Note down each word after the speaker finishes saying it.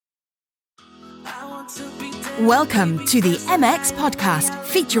Welcome to the MX Podcast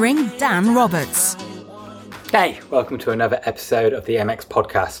featuring Dan Roberts. Hey, welcome to another episode of the MX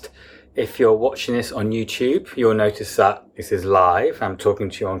Podcast. If you're watching this on YouTube, you'll notice that this is live. I'm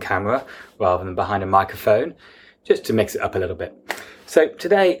talking to you on camera rather than behind a microphone, just to mix it up a little bit. So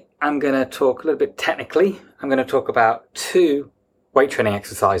today I'm going to talk a little bit technically. I'm going to talk about two weight training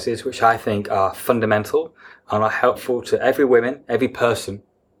exercises which I think are fundamental and are helpful to every woman, every person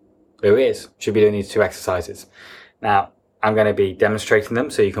who should be doing these two exercises. Now, I'm going to be demonstrating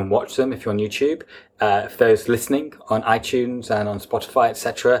them so you can watch them if you're on YouTube. For those listening on iTunes and on Spotify,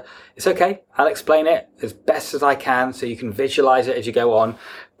 etc., it's okay. I'll explain it as best as I can so you can visualize it as you go on.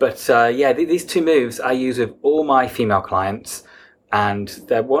 But these two moves I use with all my female clients, and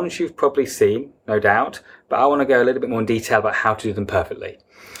they're ones you've probably seen, no doubt, but I want to go a little bit more in detail about how to do them perfectly.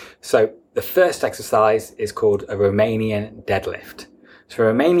 So the first exercise is called a Romanian deadlift. So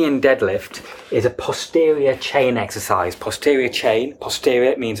a Romanian deadlift is a posterior chain exercise.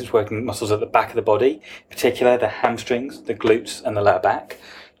 Posterior means it's working muscles at the back of the body, in particular the hamstrings, the glutes and the lower back.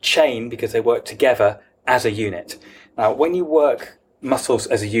 Chain because they work together as a unit. Now, when you work muscles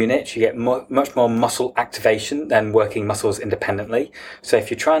as a unit, you get much more muscle activation than working muscles independently. So if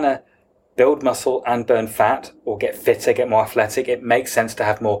you're trying to build muscle and burn fat or get fitter, get more athletic, it makes sense to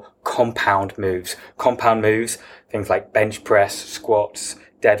have more compound moves. Compound moves, things like bench press, squats,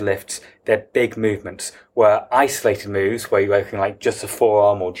 deadlifts, they're big movements. Where isolated moves, where you're working like just the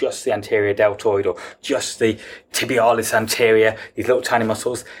forearm or just the anterior deltoid or just the tibialis anterior, these little tiny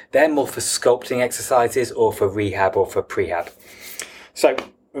muscles, they're more for sculpting exercises or for rehab or for prehab. So,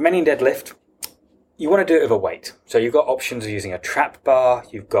 Romanian deadlift, you want to do it with a weight. So you've got options of using a trap bar,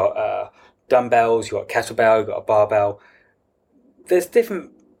 you've got dumbbells, you've got a kettlebell, you've got a barbell.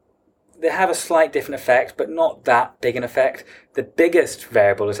 They have a slight different effect, but not that big an effect. The biggest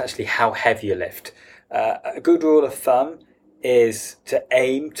variable is actually how heavy you lift. A good rule of thumb is to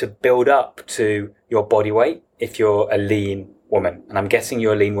aim to build up to your body weight if you're a lean woman. And I'm guessing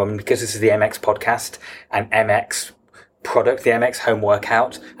you're a lean woman because this is the MX podcast and MX product, the MX home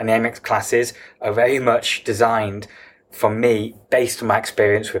workout and the MX classes are very much designed for me based on my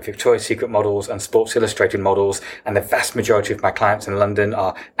experience with Victoria's Secret models and Sports Illustrated models, and the vast majority of my clients in London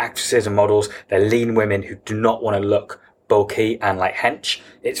are actresses and models. They're lean women who do not want to look bulky and like hench.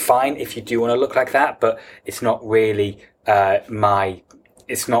 It's fine if you do want to look like that, but it's not really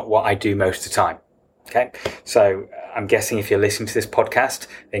it's not what I do most of the time. Okay, so I'm guessing if you're listening to this podcast,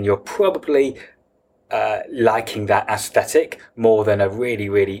 then you're probably liking that aesthetic more than a really,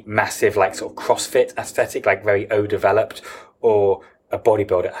 really massive, like sort of CrossFit aesthetic, like very O-developed, or a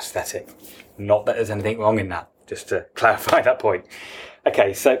bodybuilder aesthetic. Not that there's anything wrong in that, just to clarify that point.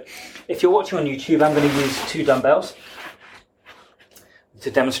 Okay, so if you're watching on YouTube, I'm going to use two dumbbells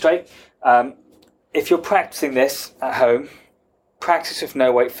to demonstrate. If you're practicing this at home, practice with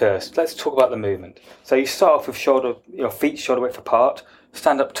no weight first. Let's talk about the movement. So you start off with your feet shoulder width apart.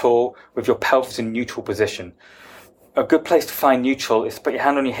 Stand up tall with your pelvis in neutral position. A good place to find neutral is to put your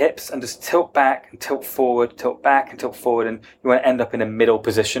hand on your hips and just tilt back and tilt forward, tilt back and tilt forward, and you want to end up in a middle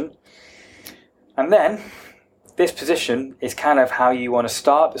position. And then this position is kind of how you want to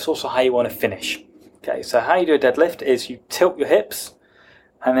start. It's also how you want to finish. Okay, so how you do a deadlift is you tilt your hips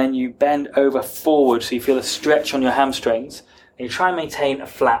and then you bend over forward so you feel a stretch on your hamstrings, and you try and maintain a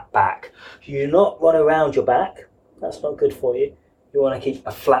flat back. You do not run around your back. That's not good for you. You want to keep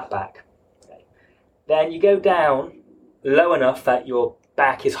a flat back. Okay. Then you go down low enough that your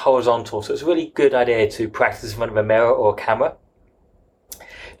back is horizontal. So it's a really good idea to practice in front of a mirror or a camera.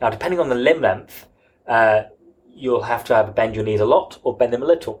 Now, depending on the limb length, you'll have to either bend your knees a lot or bend them a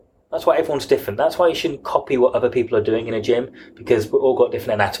little. That's why everyone's different. That's why you shouldn't copy what other people are doing in a gym, because we've all got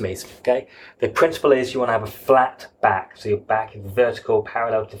different anatomies. Okay. The principle is you want to have a flat back. So your back is vertical,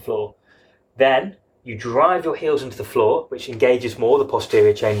 parallel to the floor. Then you drive your heels into the floor, which engages more the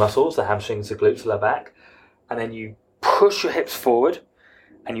posterior chain muscles, the hamstrings, the glutes, the lower back. And then you push your hips forward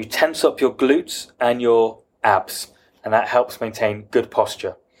and you tense up your glutes and your abs. And that helps maintain good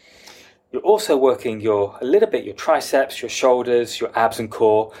posture. You're also working a little bit your triceps, your shoulders, your abs and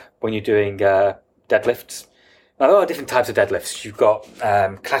core when you're doing deadlifts. Now, there are different types of deadlifts. You've got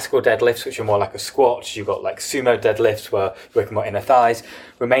classical deadlifts, which are more like a squat. You've got like sumo deadlifts, where you're working more inner thighs.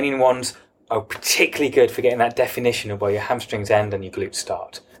 Remaining ones are particularly good for getting that definition of where your hamstrings end and your glutes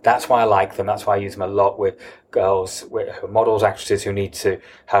start. That's why I like them. That's why I use them a lot with girls, with models, actresses who need to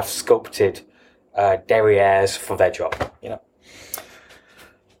have sculpted derrieres for their job. You know.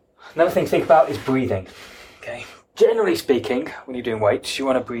 Another thing to think about is breathing. Okay. Generally speaking, when you're doing weights, you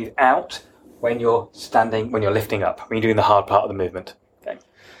want to breathe out when you're standing, when you're lifting up, when you're doing the hard part of the movement. Okay.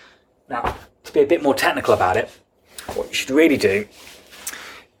 Now, to be a bit more technical about it, what you should really do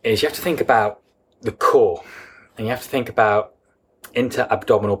is you have to think about the core, and you have to think about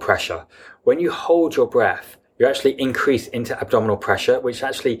inter-abdominal pressure. When you hold your breath, you actually increase inter-abdominal pressure, which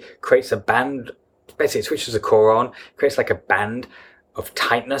actually creates a band. Basically, it switches the core on, creates like a band of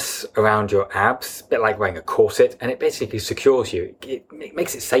tightness around your abs, a bit like wearing a corset, and it basically secures you. It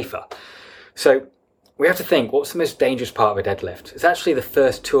makes it safer. So we have to think, what's the most dangerous part of a deadlift? It's actually the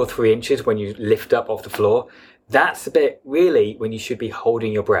first 2 or 3 inches when you lift up off the floor. That's the bit really when you should be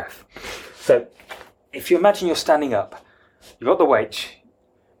holding your breath. So if you imagine you're standing up, you've got the weight,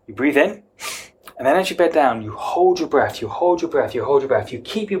 you breathe in, and then as you bed down, you hold your breath, you hold your breath, you hold your breath, you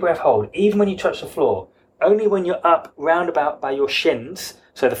keep your breath hold, even when you touch the floor. Only when you're up roundabout by your shins,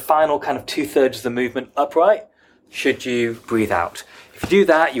 so the final kind of 2/3 of the movement upright, should you breathe out. If you do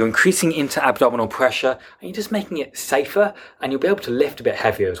that, you're increasing inter-abdominal pressure, and you're just making it safer, and you'll be able to lift a bit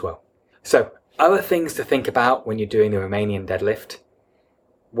heavier as well. So, other things to think about when you're doing the Romanian deadlift.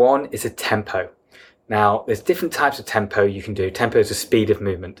 One is a tempo. Now, there's different types of tempo you can do. Tempo is the speed of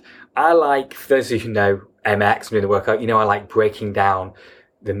movement. I like, for those of you who know MX and doing the workout, I like breaking down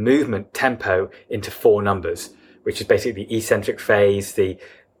the movement tempo into 4 numbers, which is basically the eccentric phase, the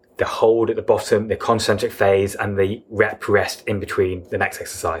hold at the bottom, the concentric phase, and the rep rest in between the next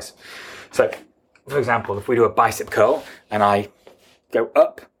exercise. So, for example, if we do a bicep curl and I go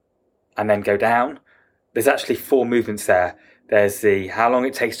up and then go down, there's actually 4 movements there. There's the how long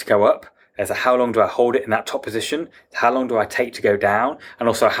it takes to go up, there's a how long do I hold it in that top position, how long do I take to go down, and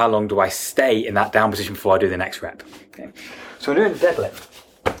also how long do I stay in that down position before I do the next rep. Okay. So when doing the deadlift,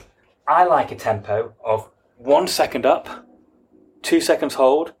 I like a tempo of 1 second up, 2 seconds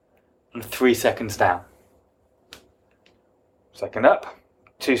hold, and 3 seconds down. Second up,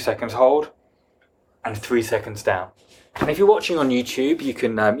 2 seconds hold, and 3 seconds down. And if you're watching on YouTube, you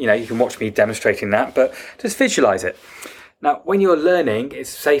can watch me demonstrating that, but just visualize it. Now, when you're learning, it's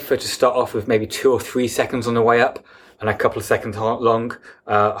safer to start off with maybe 2 or 3 seconds on the way up, and a couple of seconds long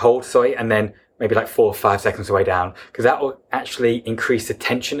hold, and then maybe like 4 or 5 seconds on the way down, because that will actually increase the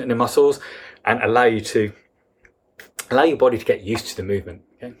tension in the muscles and allow your body to get used to the movement.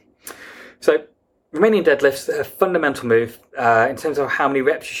 Okay? So Romanian deadlifts are a fundamental move in terms of how many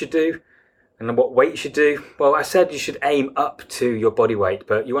reps you should do and what weight you should do. Well, I said you should aim up to your body weight,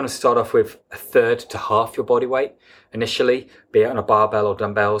 but you want to start off with 1/3 to half your body weight initially, be it on a barbell or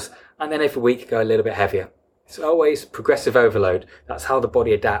dumbbells, and then every week go a little bit heavier. It's always progressive overload. That's how the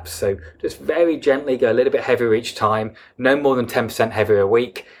body adapts. So just very gently go a little bit heavier each time, no more than 10% heavier a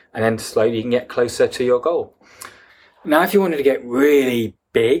week, and then slowly you can get closer to your goal. Now, if you wanted to get really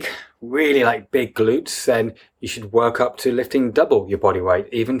big, really like big glutes, then you should work up to lifting double your body weight,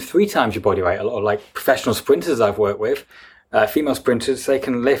 even 3 times your body weight. A lot of like professional sprinters I've worked with, female sprinters, they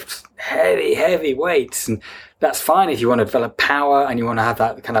can lift heavy weights, and that's fine if you want to develop power and you want to have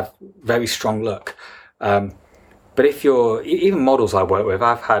that kind of very strong look. But if you're, even models I work with,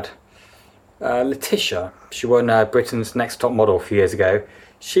 I've had Letitia, she won Britain's Next Top Model a few years ago.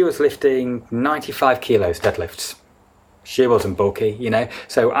 She was lifting 95 kilos deadlifts. She wasn't bulky,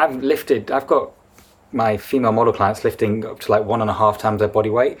 So I've got my female model clients lifting up to like 1.5 times their body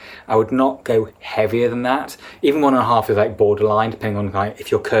weight. I would not go heavier than that. Even 1.5 is like borderline, depending on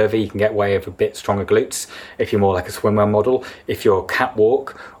if you're curvy, you can get away with a bit stronger glutes. If you're more like a swimwear model, if you're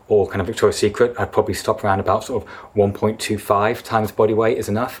catwalk or kind of Victoria's Secret, I'd probably stop around about sort of 1.25 times body weight is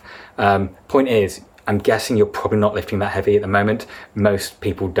enough. Point is, I'm guessing you're probably not lifting that heavy at the moment. Most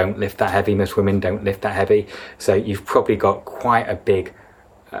people don't lift that heavy. Most women don't lift that heavy. So you've probably got quite a big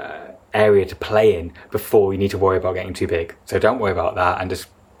area to play in before you need to worry about getting too big. So don't worry about that and just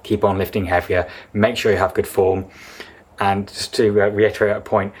keep on lifting heavier. Make sure you have good form. And just to reiterate a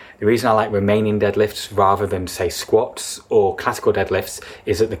point, the reason I like Romanian deadlifts rather than, say, squats or classical deadlifts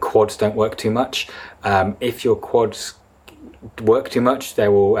is that the quads don't work too much. If your quads work too much, they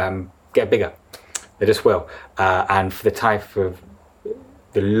will get bigger. They just will. And for the type of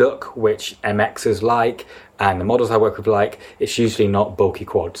the look which MXers like and the models I work with like, it's usually not bulky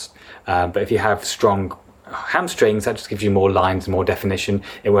quads. But if you have strong hamstrings, that just gives you more lines, more definition.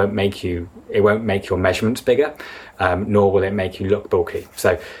 It won't make your measurements bigger, nor will it make you look bulky.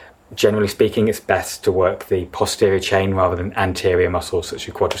 So generally speaking, it's best to work the posterior chain rather than anterior muscles such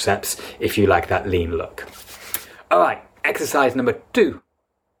as quadriceps if you like that lean look. All right, exercise number 2.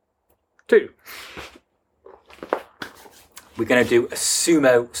 We're going to do a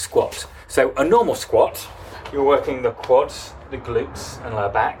sumo squat. So a normal squat, you're working the quads, the glutes and lower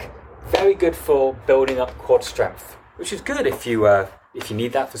back. Very good for building up quad strength, which is good if you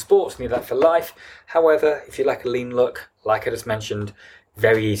need that for sports, need that for life. However, if you like a lean look, like I just mentioned,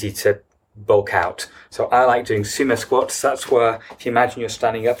 very easy to bulk out. So I like doing sumo squats. That's where, if you imagine you're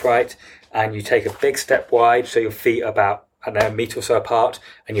standing upright and you take a big step wide, so your feet are about, I don't know, a metre or so apart,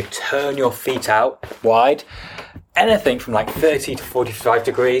 and you turn your feet out wide, anything from like 30 to 45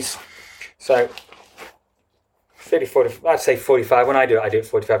 degrees. So 30, 40, I'd say 45. When I do it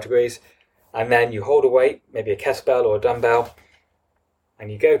 45 degrees. And then you hold a weight, maybe a kettlebell or a dumbbell, and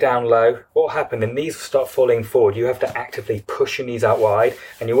you go down low. What will happen? The knees will start falling forward. You have to actively push your knees out wide,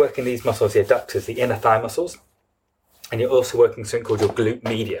 and you're working these muscles, the adductors, the inner thigh muscles, and you're also working something called your glute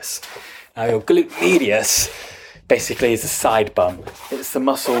medius. Now, your glute medius basically is the side bum. It's the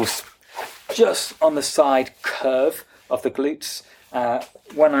muscles just on the side curve of the glutes.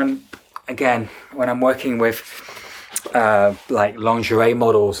 When I'm working with like lingerie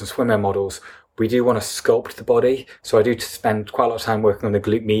models and swimwear models, we do want to sculpt the body. So I do spend quite a lot of time working on the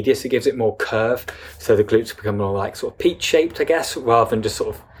glute medius. It gives it more curve, so the glutes become more like sort of peach shaped, I guess, rather than just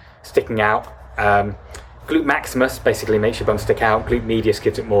sort of sticking out. Glute maximus basically makes your bum stick out. Glute medius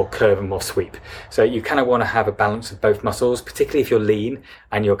gives it more curve and more sweep. So you kind of want to have a balance of both muscles, particularly if you're lean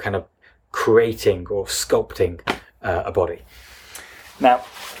and you're kind of creating or sculpting a body. Now,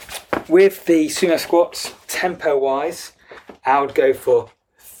 with the sumo squats, tempo-wise, I would go for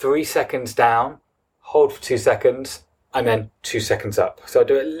 3 seconds down, hold for 2 seconds, and then 2 seconds up. So I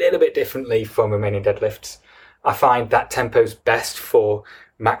do it a little bit differently from Romanian deadlifts. I find that tempo's best for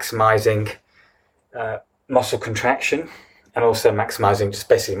maximising muscle contraction and also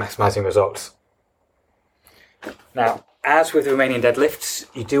basically maximising results. Now, as with Romanian deadlifts,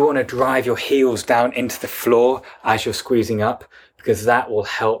 you do want to drive your heels down into the floor as you're squeezing up, because that will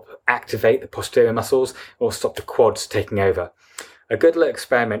help activate the posterior muscles or stop the quads taking over. A good little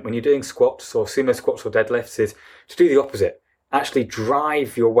experiment when you're doing squats or sumo squats or deadlifts is to do the opposite. Actually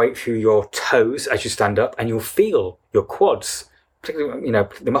drive your weight through your toes as you stand up, and you'll feel your quads, particularly,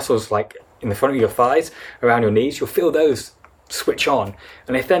 the muscles like in the front of your thighs, around your knees, you'll feel those switch on.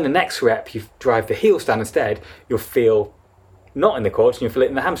 And if then the next rep you drive the heels down instead, you'll feel not in the quads and you'll feel it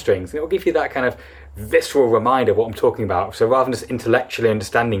in the hamstrings. And it will give you that kind of visceral reminder of what I'm talking about. So rather than just intellectually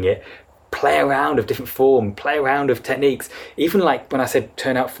understanding it, play around with different form, play around with techniques. Even like when I said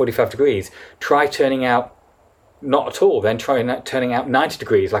turn out 45 degrees, try turning out not at all, then try turning out 90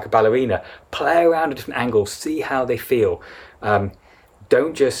 degrees like a ballerina. Play around with different angles, see how they feel.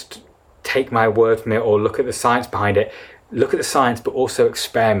 Don't just take my word from it or look at the science behind it. Look at the science, but also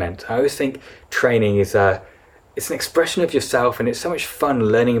experiment. I always think training is it's an expression of yourself, and it's so much fun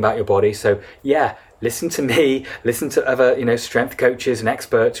learning about your body. So yeah, listen to me, listen to other, strength coaches and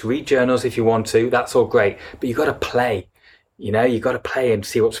experts, read journals if you want to, that's all great. But you got to play, you got to play and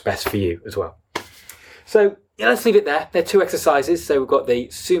see what's best for you as well. So yeah, let's leave it there. They're 2 exercises. So we've got the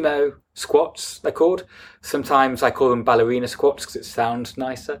sumo squats, they're called. Sometimes I call them ballerina squats because it sounds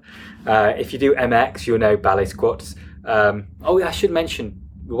nicer. If you do MX, you'll know ballet squats. I should mention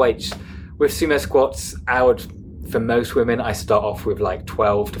the weights. With sumo squats, for most women, I start off with like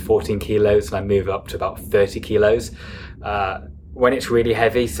 12 to 14 kilos and I move up to about 30 kilos. When it's really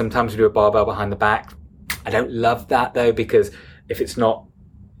heavy, sometimes we do a barbell behind the back. I don't love that though, because if it's not,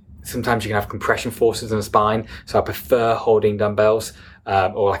 sometimes you can have compression forces in the spine. So I prefer holding dumbbells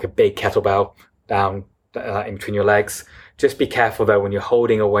or like a big kettlebell down in between your legs. Just be careful though, when you're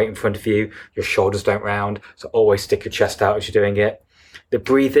holding a weight in front of you, your shoulders don't round. So always stick your chest out as you're doing it. The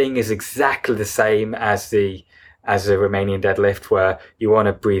breathing is exactly the same as the Romanian deadlift, where you want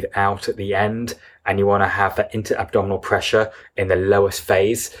to breathe out at the end and you want to have that inter-abdominal pressure in the lowest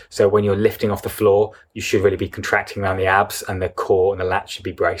phase. So when you're lifting off the floor, you should really be contracting around the abs, and the core and the lats should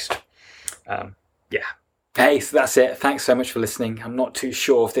be braced. Hey, so that's it. Thanks so much for listening. I'm not too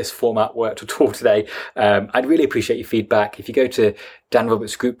sure if this format worked at all today. I'd really appreciate your feedback. If you go to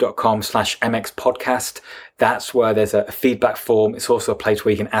danrobertsgroup.com/MX podcast, that's where there's a feedback form. It's also a place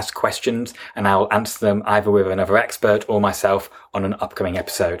where you can ask questions and I'll answer them either with another expert or myself on an upcoming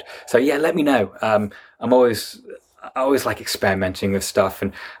episode. So yeah, let me know. I always like experimenting with stuff,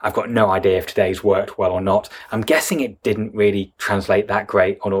 and I've got no idea if today's worked well or not. I'm guessing it didn't really translate that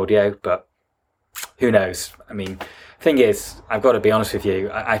great on audio, but who knows? I mean, thing is, I've got to be honest with you.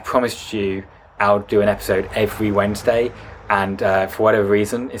 I promised you I'll do an episode every Wednesday, and for whatever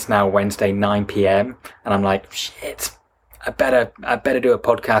reason, it's now Wednesday 9 p.m. and I'm like, shit, I better do a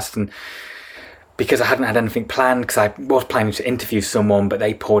podcast. And because I hadn't had anything planned, because I was planning to interview someone, but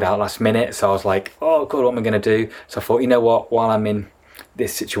they pulled out last minute, so I was like, oh god, what am I going to do? So I thought, you know what? While I'm in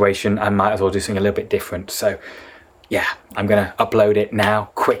this situation, I might as well do something a little bit different. So yeah, I'm going to upload it now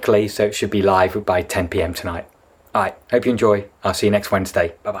quickly, so it should be live by 10 p.m. tonight. All right, hope you enjoy. I'll see you next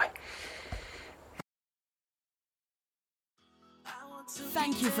Wednesday. Bye-bye.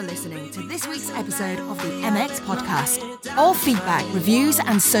 Thank thank you for listening to this week's episode of the MX Podcast. All feedback, reviews,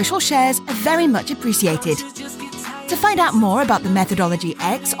 and social shares are very much appreciated. To find out more about the Methodology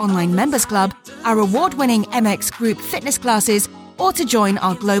X Online Members Club, our award-winning MX Group fitness classes, or to join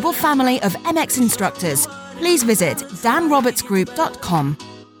our global family of MX instructors, please visit danrobertsgroup.com.